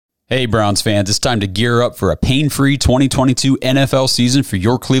Hey, Browns fans, it's time to gear up for a pain-free 2022 NFL season for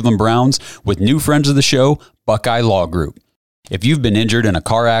your Cleveland Browns with new friends of the show, Buckeye Law Group. If you've been injured in a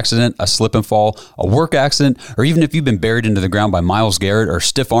car accident, a slip and fall, a work accident, or even if you've been buried into the ground by Myles Garrett or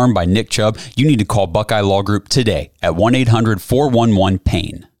stiff-armed by Nick Chubb, you need to call Buckeye Law Group today at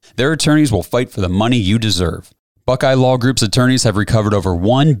 1-800-411-PAIN. Their attorneys will fight for the money you deserve. Buckeye Law Group's attorneys have recovered over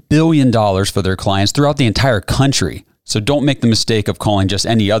 $1 billion for their clients throughout the entire country. So don't make the mistake of calling just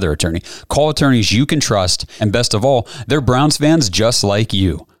any other attorney. Call attorneys you can trust, and best of all, they're Browns fans just like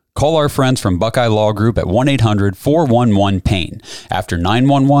you. Call our friends from Buckeye Law Group at 1-800-411-PAIN. After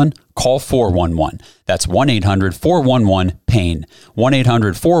 911, call 411. That's 1-800-411-PAIN.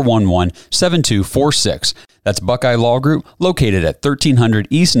 1-800-411-7246. That's Buckeye Law Group, located at 1300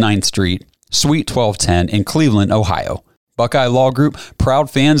 East 9th Street, Suite 1210 in Cleveland, Ohio. Buckeye Law Group,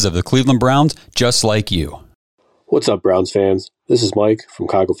 proud fans of the Cleveland Browns just like you. What's up, Browns fans? This is Mike from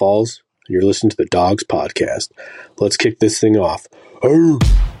Cuyahoga Falls, and you're listening to the Dawgs podcast. Let's kick this thing off. Arr!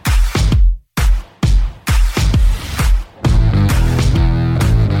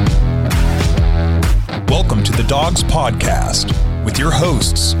 Welcome to the Dawgs podcast with your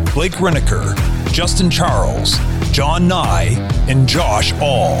hosts, Blake Reneker, Justin Charles, John Nye, and Josh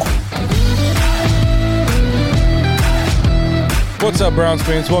All. What's up, Browns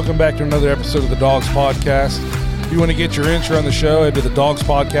fans? Welcome back to another episode of the Dawgs podcast. If you want to get your intro on the show, head to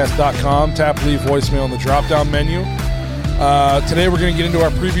thedawgspodcast.com, tap leave voicemail in the drop-down menu. Today we're going to get into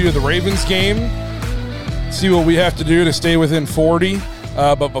our preview of the Ravens game, see what we have to do to stay within 40.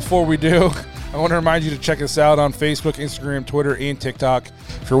 But before we do, I want to remind you to check us out on Facebook, Instagram, Twitter, and TikTok.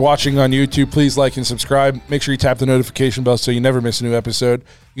 If you're watching on YouTube, please like and subscribe. Make sure you tap the notification bell so you never miss a new episode.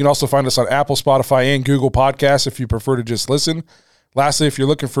 You can also find us on Apple, Spotify, and Google Podcasts if you prefer to just listen. Lastly, if you're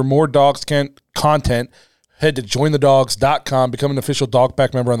looking for more Dawgs content, head to jointhedawgs.com, become an official Dog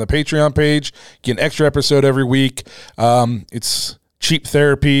Pack member on the Patreon page, get an extra episode every week. It's cheap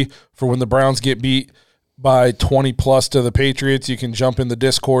therapy for when the Browns get beat by 20-plus to the Patriots. You can jump in the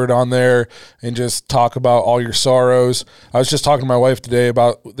Discord on there and just talk about all your sorrows. I was just talking to my wife today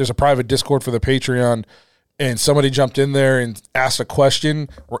about there's a private Discord for the Patreon, and somebody jumped in there and asked a question.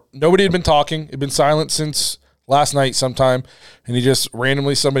 Nobody had been talking. It had been silent since last night sometime, and he just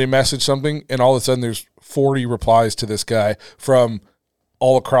randomly, somebody messaged something, and all of a sudden there's 40 replies to this guy from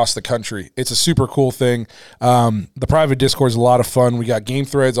all across the country. It's a super cool thing. The private Discord is a lot of fun. We got game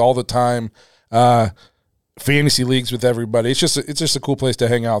threads all the time, fantasy leagues with everybody. It's just a cool place to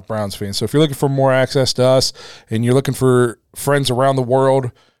hang out with Browns fans. So if you're looking for more access to us and you're looking for friends around the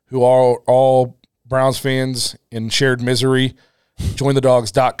world who are all Browns fans in shared misery,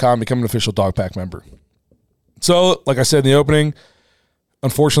 jointhedawgs.com, become an official Dog Pack member. So, like I said in the opening,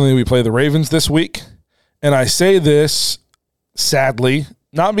 unfortunately, we play the Ravens this week. And I say this, sadly,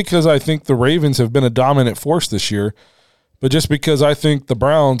 not because I think the Ravens have been a dominant force this year, but just because I think the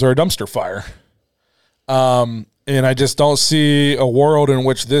Browns are a dumpster fire. And I just don't see a world in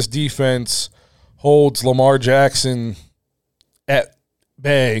which this defense holds Lamar Jackson at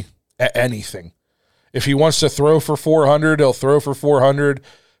bay at anything. If he wants to throw for 400, he'll throw for 400.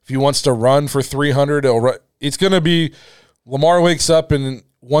 If he wants to run for 300, he'll run. It's going to be Lamar wakes up and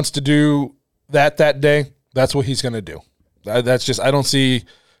wants to do that day. That's what he's going to do. That's just, I don't see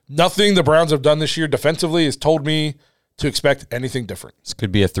nothing the Browns have done this year defensively has told me to expect anything different. This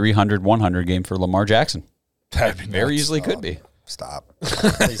could be a 300-100 game for Lamar Jackson. That'd be very easily could be. Stop.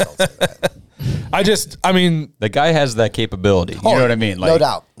 Please don't say that. The guy has that capability. You know what I mean? No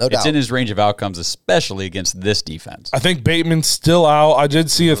doubt. It's in his range of outcomes, especially against this defense. I think Bateman's still out. I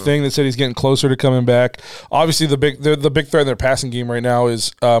did see a thing that said he's getting closer to coming back. Obviously, the big threat in their passing game right now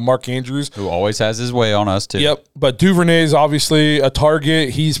is Mark Andrews, who always has his way on us, too. Yep, but Duvernay is obviously a target.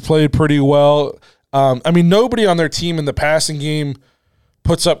 He's played pretty well. Nobody on their team in the passing game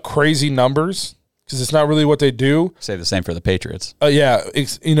puts up crazy numbers, because it's not really what they do. Say the same for the Patriots.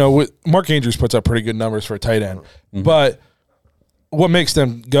 Mark Andrews puts up pretty good numbers for a tight end. Mm-hmm. But what makes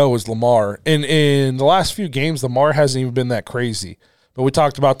them go is Lamar. And in the last few games, Lamar hasn't even been that crazy. But we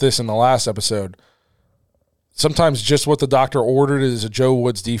talked about this in the last episode. Sometimes just what the doctor ordered is a Joe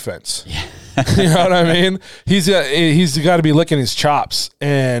Woods defense. Yeah. You know what I mean? He's got to be licking his chops.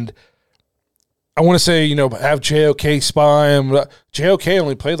 And I want to say, have JOK spy him. JOK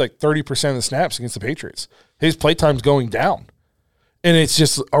only played like 30% of the snaps against the Patriots. His play time's going down. And it's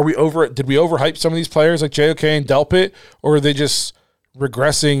just, did we overhype some of these players like JOK and Delpit, or are they just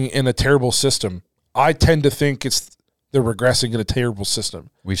regressing in a terrible system? I tend to think they're regressing in a terrible system.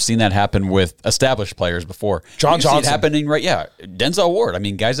 We've seen that happen with established players before. John Johnson. See it happening, right? Yeah. Denzel Ward.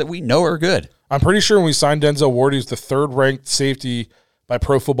 Guys that we know are good. I'm pretty sure when we signed Denzel Ward, he was the third-ranked safety by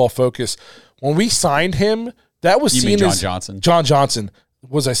Pro Football Focus. When we signed him, that was You seen mean John as Johnson? John Johnson.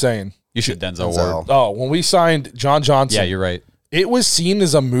 What was I saying? You should Denzel Ward. Oh, when we signed John Johnson, Yeah, you're right. it was seen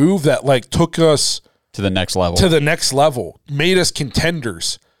as a move that like took us To the next level. to the next level, made us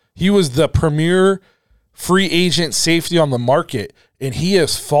contenders. He was the premier free agent safety on the market, and he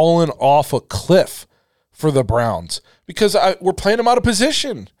has fallen off a cliff for the Browns because we're playing him out of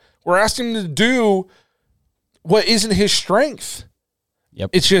position. We're asking him to do what isn't his strength.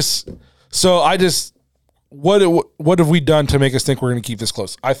 Yep. It's just what have we done to make us think we're going to keep this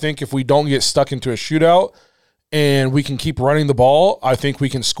close? I think if we don't get stuck into a shootout and we can keep running the ball, I think we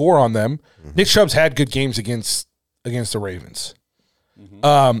can score on them. Mm-hmm. Nick Chubb's had good games against the Ravens.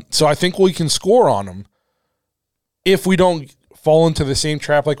 Mm-hmm. So I think we can score on them if we don't fall into the same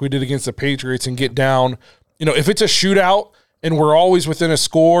trap like we did against the Patriots and get down. You know, if it's a shootout and we're always within a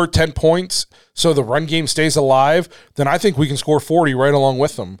score, 10 points, so the run game stays alive, then I think we can score 40 right along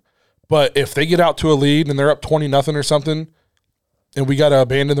with them. But if they get out to a lead and they're up 20-0 or something and we got to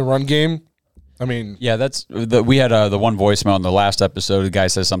abandon the run game, I mean, yeah, we had the one voicemail in the last episode. The guy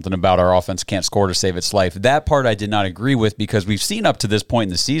says something about our offense can't score to save its life. That part I did not agree with because we've seen up to this point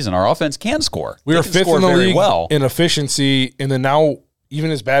in the season our offense can score. We were fifth in the league in efficiency, and then now,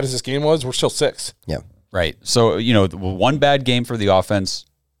 even as bad as this game was, we're still sixth. Yeah, right. So one bad game for the offense,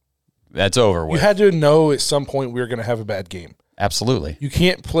 that's over with. You had to know at some point we were going to have a bad game. Absolutely. You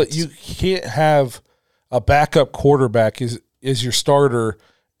can't play. You can't have a backup quarterback as your starter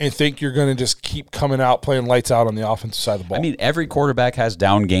and think you're going to just keep coming out playing lights out on the offensive side of the ball. I mean, every quarterback has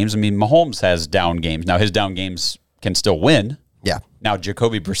down games. I mean, Mahomes has down games. Now, his down games can still win. Yeah. Now,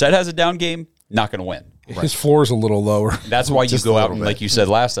 Jacoby Brissett has a down game, not going to win. His floor is a little lower. That's why you go out and, like you said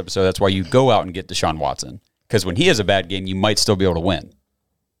last episode, that's why you go out and get Deshaun Watson. Because when he has a bad game, you might still be able to win.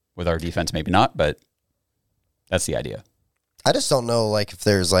 With our defense, maybe not, but that's the idea. I just don't know, like, if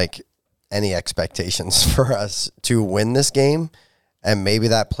there's, like, any expectations for us to win this game. And maybe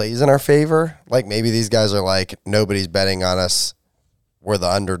that plays in our favor. Like, maybe these guys are like, nobody's betting on us. We're the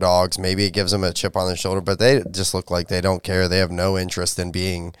underdogs. Maybe it gives them a chip on their shoulder, but they just look like they don't care. They have no interest in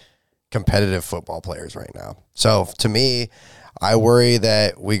being competitive football players right now. So, to me, I worry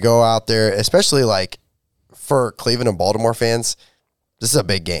that we go out there, especially, like, for Cleveland and Baltimore fans, this is a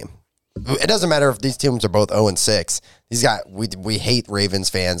big game. It doesn't matter if these teams are both 0-6. We hate Ravens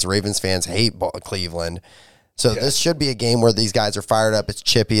fans. Ravens fans hate Cleveland. So This should be a game where these guys are fired up. It's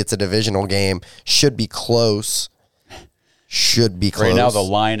chippy. It's a divisional game. Should be close. Right now the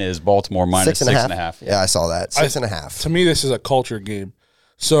line is Baltimore minus 6.5. Yeah, I saw that. 6.5. To me, this is a culture game.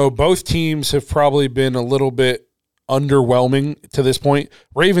 So both teams have probably been a little bit underwhelming to this point.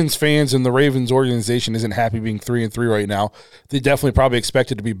 Ravens fans and the Ravens organization isn't happy being 3-3 right now. They definitely probably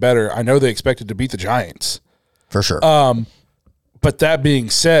expected to be better. I know they expected to beat the Giants. For sure. But that being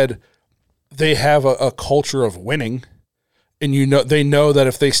said, they have a culture of winning, and they know that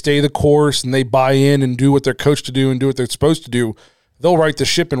if they stay the course and they buy in and do what they're coached to do and do what they're supposed to do, they'll right the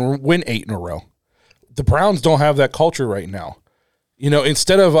ship and win 8 in a row. The Browns don't have that culture right now.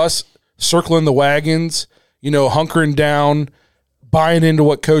 Instead of us circling the wagons, hunkering down, buying into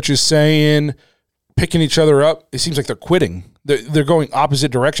what coach is saying, picking each other up, it seems like they're quitting. They're going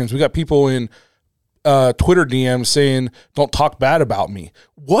opposite directions. We got people in Twitter DMs saying, "Don't talk bad about me."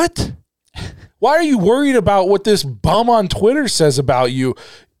 What? Why are you worried about what this bum on Twitter says about you?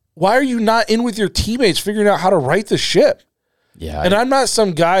 Why are you not in with your teammates figuring out how to right the ship? Yeah. And I'm not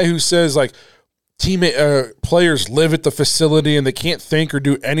some guy who says like players live at the facility and they can't think or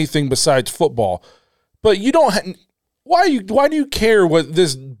do anything besides football. But you don't why do you care what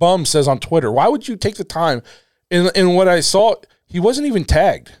this bum says on Twitter? Why would you take the time? And what I saw, he wasn't even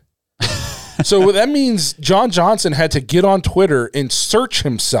tagged. So that means John Johnson had to get on Twitter and search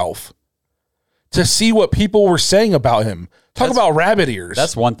himself to see what people were saying about him. Talk about rabbit ears.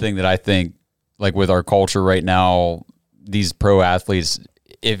 That's one thing that I think, like with our culture right now, these pro athletes,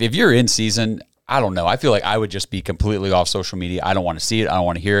 if you're in season, I don't know. I feel like I would just be completely off social media. I don't want to see it. I don't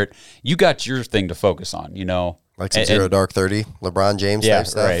want to hear it. You got your thing to focus on, Like some Zero Dark 30, LeBron James type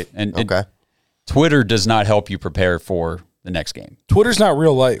stuff? Right. And Twitter does not help you prepare for the next game. Twitter's not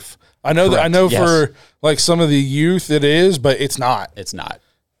real life. I know Correct. that. I know Yes. for like some of the youth it is, but it's not. It's not.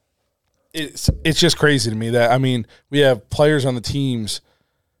 It's just crazy to me that, I mean, we have players on the teams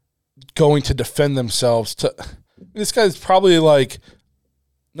going to defend themselves. This guy's probably like,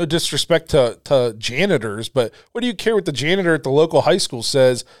 no disrespect to janitors, but what do you care what the janitor at the local high school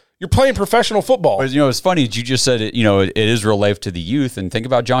says? You're playing professional football. But, it's funny. You just said it, it is real life to the youth. And think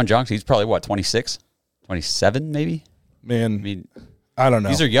about John Johnson. He's probably, 26, 27 maybe? Man, I mean, I don't know.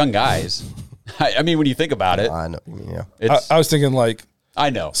 These are young guys. I mean, when you think about it. I know. Yeah. I was thinking like I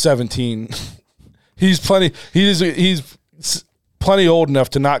know. 17. He's plenty old enough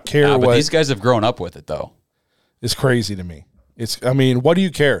to not care but what. These guys have grown up with it, though. It's crazy to me. What do you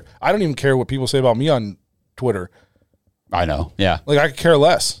care? I don't even care what people say about me on Twitter. I know. Yeah. Like, I could care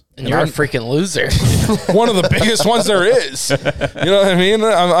less. And you're a freaking loser. One of the biggest ones there is. You know what I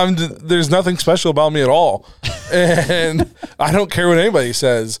mean? There's nothing special about me at all. And I don't care what anybody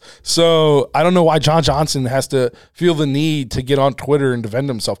says. So I don't know why John Johnson has to feel the need to get on Twitter and defend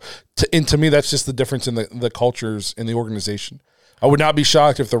himself. And to me, that's just the difference in the cultures in the organization. I would not be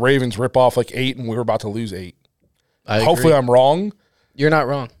shocked if the Ravens rip off like 8 and we're about to lose 8. Hopefully I'm wrong. You're not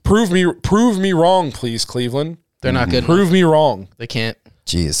wrong. Prove me wrong, please, Cleveland. They're not good. Prove me wrong. They can't.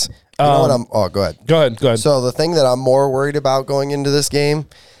 Jeez. You know what go ahead. Go ahead. So the thing that I'm more worried about going into this game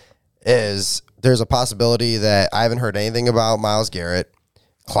is there's a possibility that I haven't heard anything about Myles Garrett.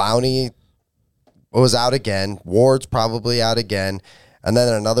 Clowney was out again. Ward's probably out again. And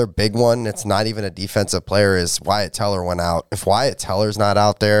then another big one, it's not even a defensive player, is Wyatt Teller went out. If Wyatt Teller's not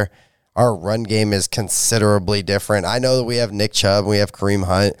out there, our run game is considerably different. I know that we have Nick Chubb and we have Kareem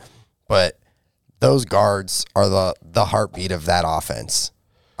Hunt, but those guards are the heartbeat of that offense.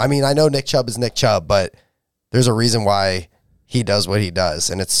 I mean, I know Nick Chubb is Nick Chubb, but there's a reason why he does what he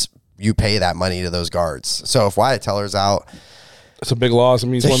does, and it's you pay that money to those guards. So if Wyatt Teller's out, it's a big loss. I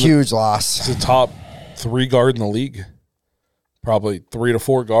mean, it's a huge loss. He's a top 3 guard in the league, probably 3 to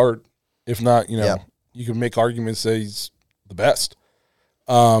 4 guard. If not, you can make arguments that he's the best.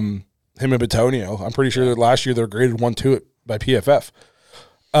 Him and Bitonio. I'm pretty sure that last year they were graded 1-2 by PFF.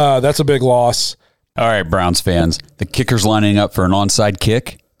 That's a big loss. All right, Browns fans. The kicker's lining up for an onside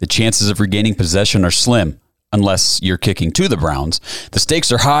kick. The chances of regaining possession are slim, unless you're kicking to the Browns. The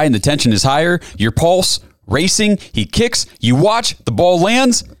stakes are high and the tension is higher. Your pulse racing. He kicks. You watch. The ball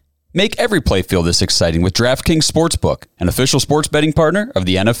lands. Make every play feel this exciting with DraftKings Sportsbook, an official sports betting partner of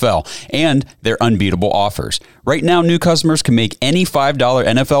the NFL, and their unbeatable offers. Right now, new customers can make any $5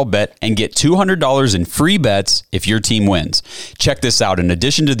 NFL bet and get $200 in free bets if your team wins. Check this out. In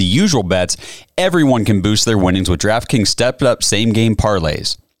addition to the usual bets, everyone can boost their winnings with DraftKings stepped-up same-game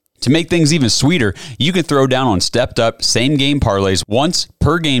parlays. To make things even sweeter, you can throw down on stepped-up same-game parlays once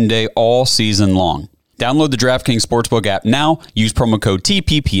per game day all season long. Download the DraftKings Sportsbook app now. Use promo code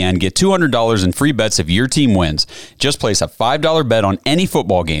TPPN. Get $200 in free bets if your team wins. Just place a $5 bet on any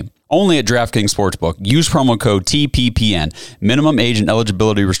football game. Only at DraftKings Sportsbook. Use promo code TPPN. Minimum age and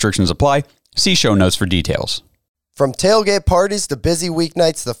eligibility restrictions apply. See show notes for details. From tailgate parties to busy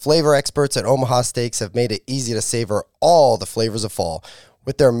weeknights, the flavor experts at Omaha Steaks have made it easy to savor all the flavors of fall.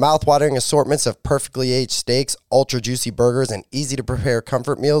 With their mouth-watering assortments of perfectly aged steaks, ultra-juicy burgers, and easy-to-prepare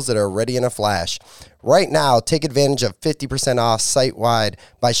comfort meals that are ready in a flash. Right now, take advantage of 50% off site-wide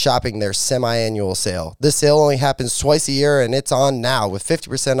by shopping their semi-annual sale. This sale only happens twice a year, and it's on now with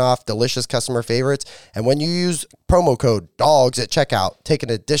 50% off delicious customer favorites. And when you use promo code DAWGS at checkout, take an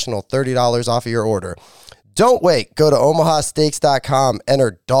additional $30 off of your order. Don't wait. Go to omahasteaks.com,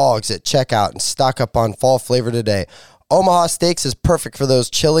 enter DAWGS at checkout, and stock up on fall flavor today. Omaha Steaks is perfect for those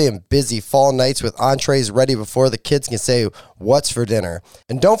chilly and busy fall nights with entrees ready before the kids can say, "What's for dinner?"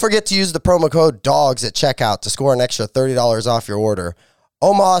 And don't forget to use the promo code DAWGS at checkout to score an extra $30 off your order.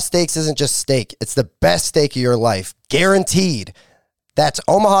 Omaha Steaks isn't just steak. It's the best steak of your life. Guaranteed. That's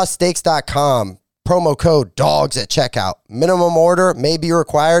omahasteaks.com. Promo code DAWGS at checkout. Minimum order may be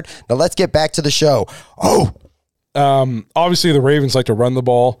required. Now let's get back to the show. Obviously, the Ravens like to run the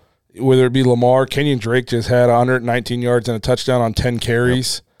ball. Whether it be Lamar, Kenyon Drake just had 119 yards and a touchdown on 10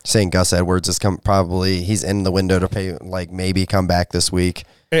 carries. Saying Gus Edwards is he's in the window to pay, maybe come back this week.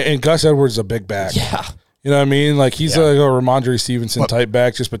 And Gus Edwards is a big back. Yeah. You know what I mean? Like he's like a Ramondre Stevenson type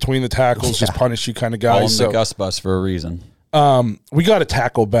back, just between the tackles, just punish you kind of guy. Call him the Gus bus for a reason. We got to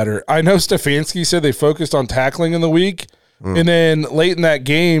tackle better. I know Stefanski said they focused on tackling in the week. And then late in that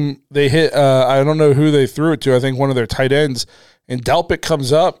game, they hit, I don't know who they threw it to. I think one of their tight ends. And Delpit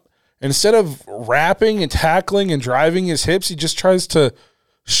comes up. Instead of wrapping and tackling and driving his hips, he just tries to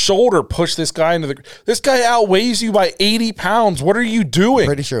shoulder push this guy into the. This guy outweighs you by 80 pounds. What are you doing?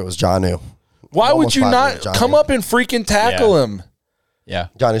 Pretty sure it was Jonnu. Why would you not come up and freaking tackle him? Yeah.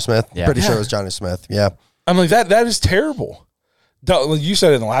 Jonnu Smith. Yeah. Pretty sure it was Jonnu Smith. Yeah. I'm like, that is terrible. You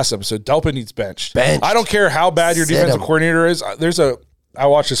said it in the last episode, Delpit needs benched. I don't care how bad your defensive coordinator is. I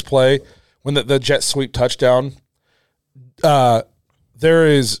watched this play when the jet sweep touchdown. There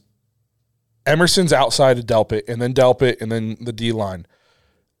is Emerson's outside of Delpit, and then the D line.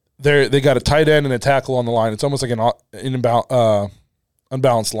 They got a tight end and a tackle on the line. It's almost like an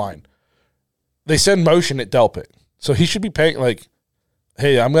unbalanced line. They send motion at Delpit, so he should be paying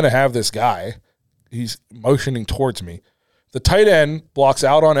hey, I'm going to have this guy. He's motioning towards me. The tight end blocks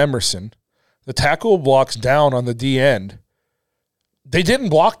out on Emerson. The tackle blocks down on the D end. They didn't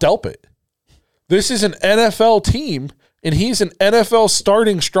block Delpit. This is an NFL team, and he's an NFL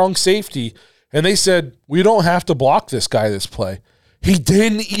starting strong safety, and they said, we don't have to block this guy this play. He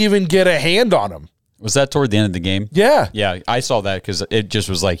didn't even get a hand on him. Was that toward the end of the game? Yeah. Yeah, I saw that because it just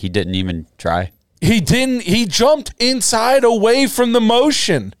was like he didn't even try. He jumped inside away from the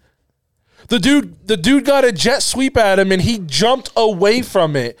motion. The dude got a jet sweep at him, and he jumped away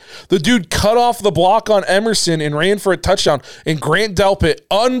from it. The dude cut off the block on Emerson and ran for a touchdown, and Grant Delpit,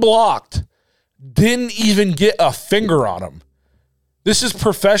 unblocked, didn't even get a finger on him. This is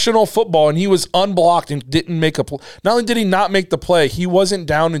professional football, and he was unblocked and didn't make a play. Not only did he not make the play, he wasn't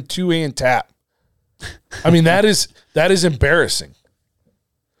down in two-hand tap. I mean, that is embarrassing.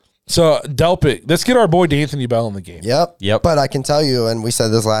 So, Delpit, let's get our boy D'Anthony Bell in the game. Yep. But I can tell you, and we said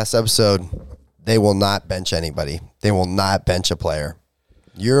this last episode, they will not bench anybody. They will not bench a player.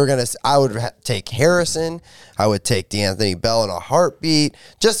 I would take Harrison. I would take D'Anthony Bell in a heartbeat.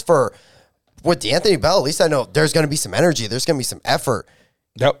 Just for, with D'Anthony Bell, at least I know there's going to be some energy. There's going to be some effort.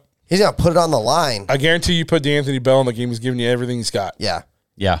 Yep. He's going to put it on the line. I guarantee you put D'Anthony Bell in the game, he's giving you everything he's got. Yeah.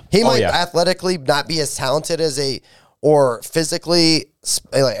 Yeah. He might athletically not be as talented or physically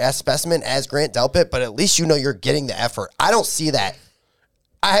as specimen as Grant Delpit, but at least you know you're getting the effort. I don't see that.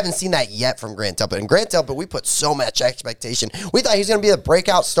 I haven't seen that yet from Grant Delpit. And Grant Delpit, we put so much expectation. We thought he was going to be the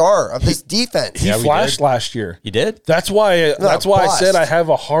breakout star of this defense. He flashed last year. He did? That's why I said I have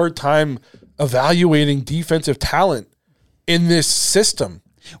a hard time evaluating defensive talent in this system.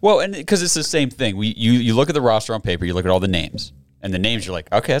 Well, and because it's the same thing. You look at the roster on paper, you look at all the names, and the names you're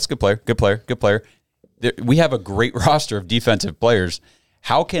like, okay, that's a good player, good player, good player. We have a great roster of defensive players.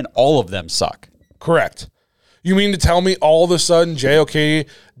 How can all of them suck? Correct. You mean to tell me all of a sudden JOK,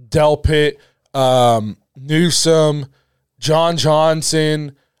 Delpit, Newsome, John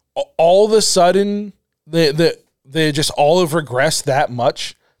Johnson, all of a sudden they just all have regressed that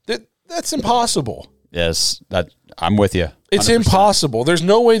much? That's impossissible. Yes, I'm with you. 100%. It's impossible. There's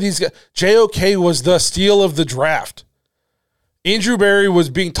no way these guys. JOK was the steal of the draft. Andrew Berry was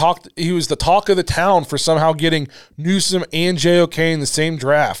being talked. He was the talk of the town for somehow getting Newsome and JOK in the same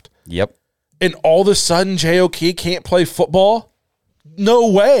draft. Yep. And all of a sudden, JOK can't play football? No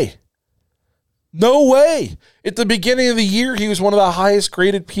way. No way. At the beginning of the year, he was one of the highest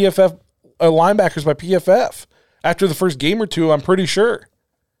graded PFF linebackers by PFF. After the first game or two, I'm pretty sure.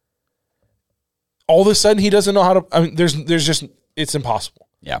 All of a sudden, he doesn't know how to. I mean, there's just, it's impossible.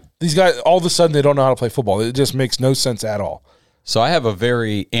 Yeah. These guys, all of a sudden, they don't know how to play football. It just makes no sense at all. So I have a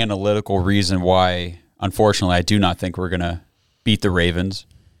very analytical reason why, unfortunately, I do not think we're going to beat the Ravens.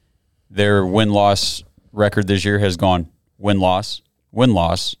 Their win-loss record this year has gone win-loss,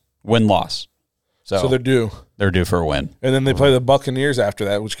 win-loss, win-loss. So they're due. They're due for a win. And then they play the Buccaneers after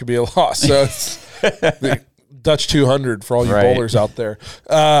that, which could be a loss. So it's the Dutch 200 for all you bowlers out there.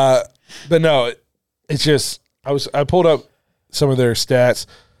 But no, it's just I pulled up some of their stats.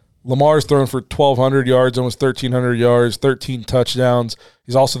 Lamar's thrown for 1,200 yards, almost 1,300 yards, 13 touchdowns.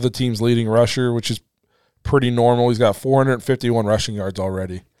 He's also the team's leading rusher, which is pretty normal. He's got 451 rushing yards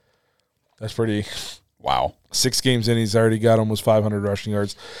already. That's pretty. Wow. 6 games in, he's already got almost 500 rushing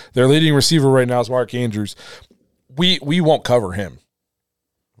yards. Their leading receiver right now is Mark Andrews. We won't cover him.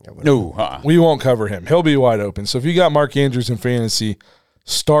 No. We won't cover him. He'll be wide open. So if you got Mark Andrews in fantasy,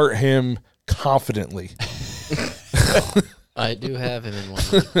 start him confidently. I do have him in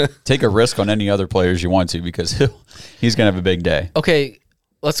one. Take a risk on any other players you want to because he's going to have a big day. Okay,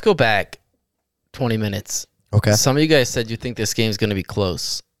 let's go back 20 minutes. Okay. Some of you guys said you think this game's going to be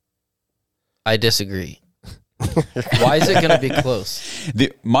close. I disagree. Why is it going to be close?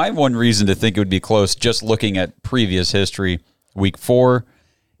 My one reason to think it would be close, just looking at previous history, week 4,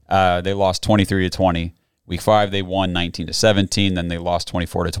 they lost 23-20. Week 5, they won 19-17. Then they lost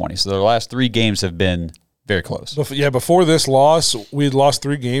 24-20. So their last 3 games have been very close. Before this loss, we'd lost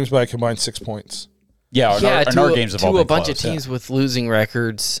 3 games by a combined 6 points. Yeah, and our games have all been a bunch close, of teams with losing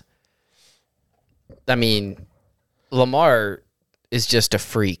records. I mean, Lamar is just a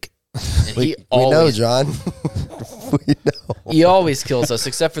freak. And we know, John. We know. He always kills us,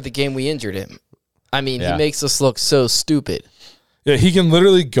 except for the game we injured him. I mean, he makes us look so stupid. Yeah, he can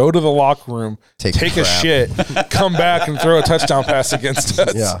literally go to the locker room, take a shit, come back and throw a touchdown pass against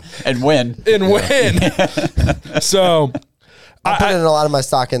us. Yeah. And win. So I'm putting a lot of my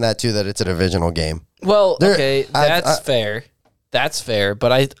stock in that, too, that it's a divisional game. Well, okay, that's fair. That's fair,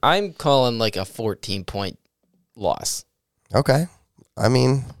 but I'm calling like a 14-point loss. Okay. I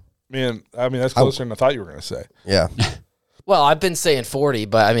mean, that's closer than I thought you were going to say. Yeah. Well, I've been saying 40,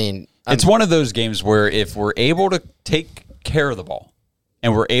 but I mean, it's one of those games where if we're able to take care of the ball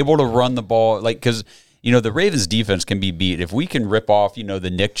and we're able to run the ball, like, because, the Ravens defense can be beat. If we can rip off,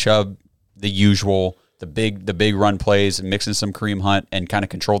 the Nick Chubb, the usual, the big run plays and mix in some Kareem Hunt and kind of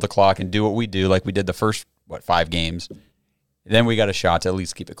control the clock and do what we do, like we did the first, 5 games, then we got a shot to at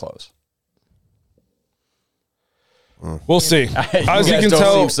least keep it close. We'll see. As you guys can don't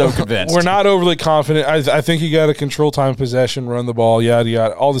tell, seem so convinced. we're not overly confident. I think you got to control time possession, run the ball, yada,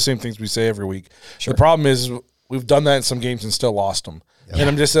 yada, all the same things we say every week. Sure. The problem is we've done that in some games and still lost them. Yeah. And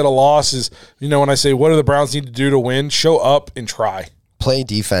I'm just at a loss is, when I say what do the Browns need to do to win, show up and try. Play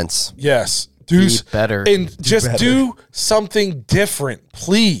defense. Yes. Be better. And do something different,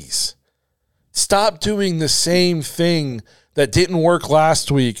 please. Stop doing the same thing that didn't work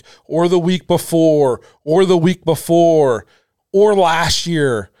last week or the week before or the week before or last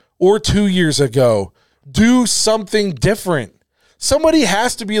year or 2 years ago. Do something different. Somebody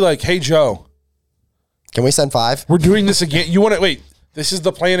has to be like, hey, Joe. Can we send 5? We're doing this again. You want to – wait, this is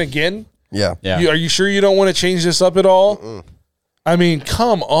the plan again? Yeah. Are you sure you don't want to change this up at all? Mm-mm. I mean,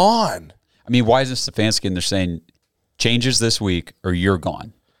 come on. I mean, why isn't Stefanski and they're saying changes this week or you're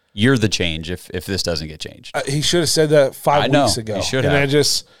gone? You're the change if this doesn't get changed. He should have said that 5 weeks ago. He should have.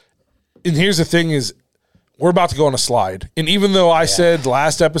 And here's the thing is, we're about to go on a slide. And even though I said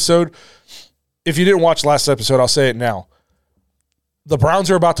last episode, if you didn't watch last episode, I'll say it now. The Browns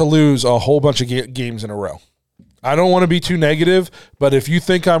are about to lose a whole bunch of games in a row. I don't want to be too negative, but if you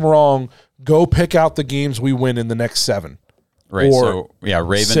think I'm wrong, go pick out the games we win in the next 7. Right.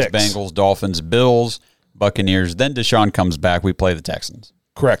 Ravens, 6. Bengals, Dolphins, Bills, Buccaneers. Then Deshaun comes back. We play the Texans.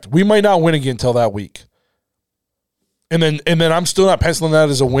 Correct. We might not win again until that week. And then I'm still not penciling that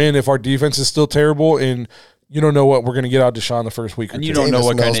as a win if our defense is still terrible and you don't know what we're going to get out of Deshaun the first week. And you don't know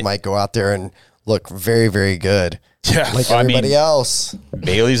what Mills might go out there and look very, very good. Yeah. Like everybody else.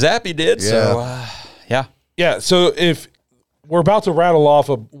 Bailey Zappi did. Yeah. So, yeah. Yeah. So if we're about to rattle off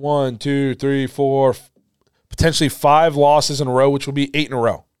 1, 2, 3, 4, potentially 5 losses in a row, which will be 8 in a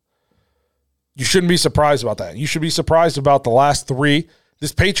row. You shouldn't be surprised about that. You should be surprised about the last 3.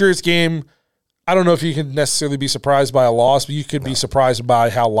 This Patriots game, I don't know if you can necessarily be surprised by a loss, but you could be surprised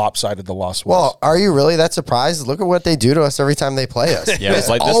by how lopsided the loss was. Well, are you really that surprised? Look at what they do to us every time they play us. Yeah, it's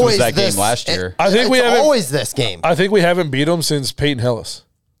like this was that game last year. I think it's always this game. I think we haven't beat them since Peyton Hillis.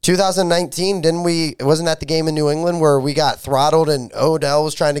 2019, didn't we? Wasn't that the game in New England where we got throttled and Odell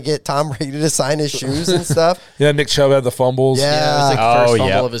was trying to get Tom Brady to sign his shoes and stuff? Yeah, Nick Chubb had the fumbles. Yeah, it was like the first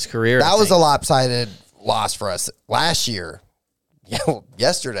fumble of his career. That was a lopsided loss for us last year.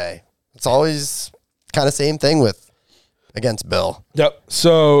 Yesterday. It's always kind of same thing against Bill. Yep.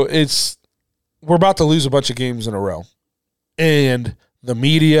 So we're about to lose a bunch of games in a row. And the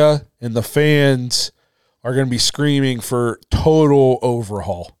media and the fans are going to be screaming for total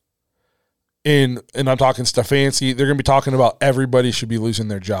overhaul. And I'm talking Stefanski. They're going to be talking about everybody should be losing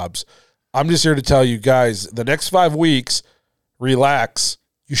their jobs. I'm just here to tell you guys, the next 5 weeks, relax.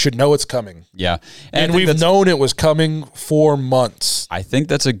 You should know it's coming. Yeah. And we've known it was coming for months. I think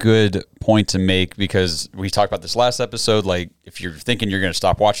that's a good point to make because we talked about this last episode. Like, if you're thinking you're going to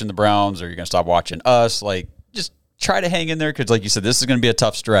stop watching the Browns or you're going to stop watching us, like, just try to hang in there because, like you said, this is going to be a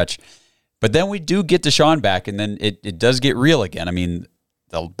tough stretch. But then we do get Deshaun back, and then it does get real again. I mean,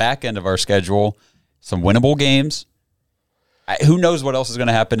 the back end of our schedule, some winnable games. Who knows what else is going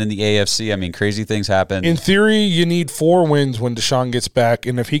to happen in the AFC? I mean, crazy things happen. In theory, you need 4 wins when Deshaun gets back,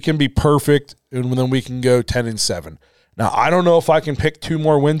 and if he can be perfect, and then we can go 10-7. Now, I don't know if I can pick 2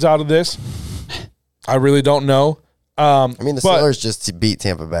 more wins out of this. I really don't know. The Steelers just beat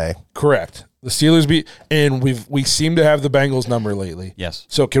Tampa Bay. Correct. The Steelers beat, and we seem to have the Bengals number lately. Yes.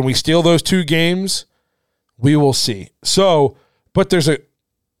 So can we steal those 2 games? We will see. So, but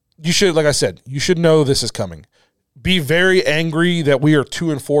you should, like I said, you should know this is coming. Be very angry that we are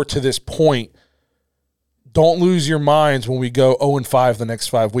 2-4 to this point. Don't lose your minds when we go 0-5 the next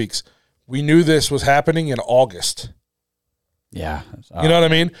 5 weeks. We knew this was happening in August. Yeah. You know what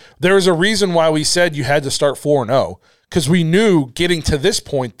I mean? There was a reason why we said you had to start 4-0 because we knew getting to this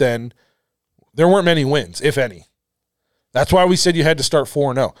point then there weren't many wins, if any. That's why we said you had to start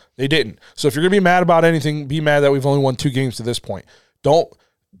 4-0. They didn't. So if you're going to be mad about anything, be mad that we've only won 2 games to this point.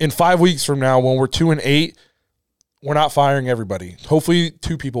 In 5 weeks from now when we're 2-8, we're not firing everybody. Hopefully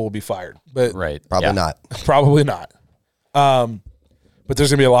 2 people will be fired. But right. Probably not. Probably not. But there's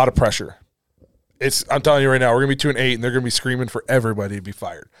going to be a lot of pressure. I'm telling you right now, we're going to be 2-8, and they're going to be screaming for everybody to be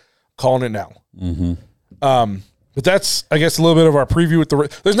fired. Calling it now. Mm-hmm. But that's, I guess, a little bit of our preview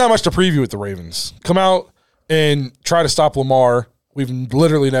with there's not much to preview with the Ravens. Come out and try to stop Lamar. We've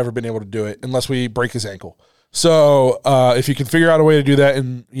literally never been able to do it unless we break his ankle. So if you can figure out a way to do that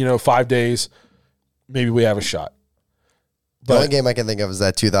in 5 days, maybe we have a shot. The only game I can think of is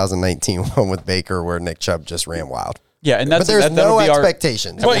that 2019 one with Baker where Nick Chubb just ran wild. Yeah, and that's But there's that'll no be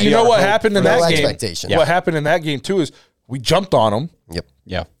expectations. But you know what happened in that game? Expectations. What happened in that game too is we jumped on them. Yep.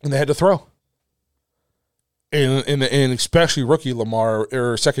 Yeah. And they had to throw. And especially rookie Lamar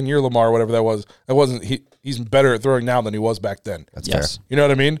or second year Lamar, whatever that was. That wasn't he's better at throwing now than he was back then. That's fair. You know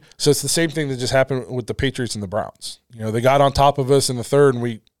what I mean? So it's the same thing that just happened with the Patriots and the Browns. You know, they got on top of us in the third, and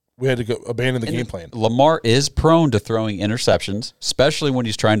we had to abandon the game plan. Lamar is prone to throwing interceptions, especially when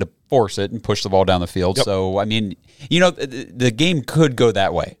he's trying to force it and push the ball down the field. Yep. So, I mean, you know, the game could go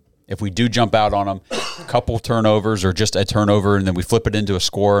that way. If we do jump out on them, a couple turnovers or just a turnover, and then we flip it into a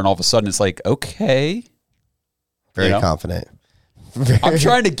score, and all of a sudden it's like, okay. Very confident. I'm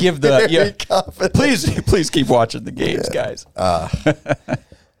trying to give the confident. Please keep watching the games, guys.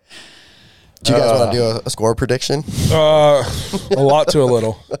 Do you guys want to do a score prediction? A lot to a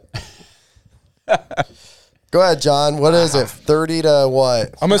little. Go ahead, John. What is it? 30 to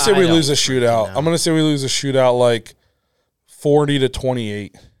what? I'm gonna say we lose a shootout. I'm gonna say we lose a shootout like 40 to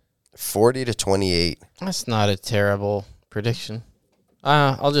 28. 40 to 28. That's not a terrible prediction.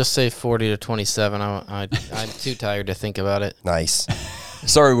 I'll just say 40 to 27. I'm too tired to think about it. Nice.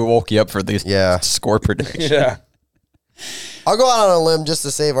 Sorry we woke you up for this score prediction. Yeah. I'll go out on a limb just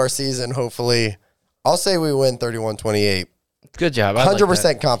to save our season, hopefully. I'll say we win 31-28. Good job.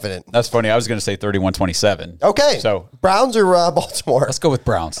 100% confident. That's funny. I was going to say 31-27. Okay. So Browns or Baltimore? let's go with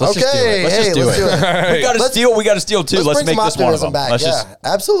Browns. Let's just do Okay. it. Let's just do it. We got to steal. We got to steal too. Let's bring make some this one of them. back. Let's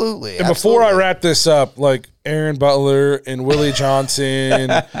Absolutely. And before I wrap this up, like Aaron Butler and Willie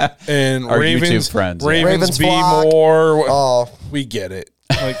Johnson and Our Ravens YouTube friends. Ravens B flock. more. We get it.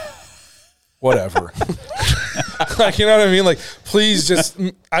 Like whatever. Like, you know what I mean? Like, please just,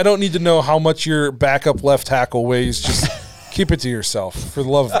 I don't need to know how much your backup left tackle weighs. Just keep it to yourself, for the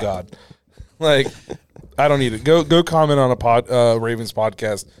love of God. Like, I don't need it. Go comment on a Ravens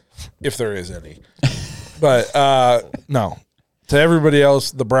podcast if there is any. But no, to everybody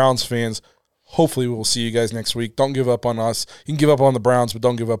else, the Browns fans, hopefully we'll see you guys next week. Don't give up on us. You can give up on the Browns, but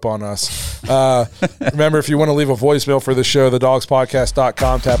don't give up on us. Remember, if you want to leave a voicemail for the show,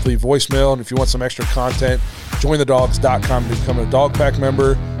 thedogspodcast.com, tap leave voicemail. And if you want some extra content, join thedawgs.com to become a Dog Pack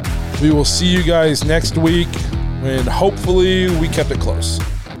member. We will see you guys next week when hopefully we kept it close.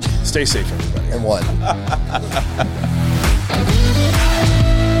 Stay safe, everybody. And what?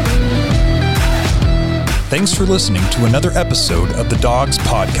 Thanks for listening to another episode of the Dawgs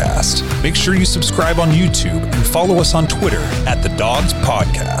Podcast. Make sure you subscribe on YouTube and follow us on Twitter at the Dawgs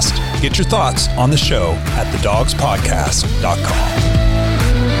Podcast. Get your thoughts on the show at thedogspodcast.com.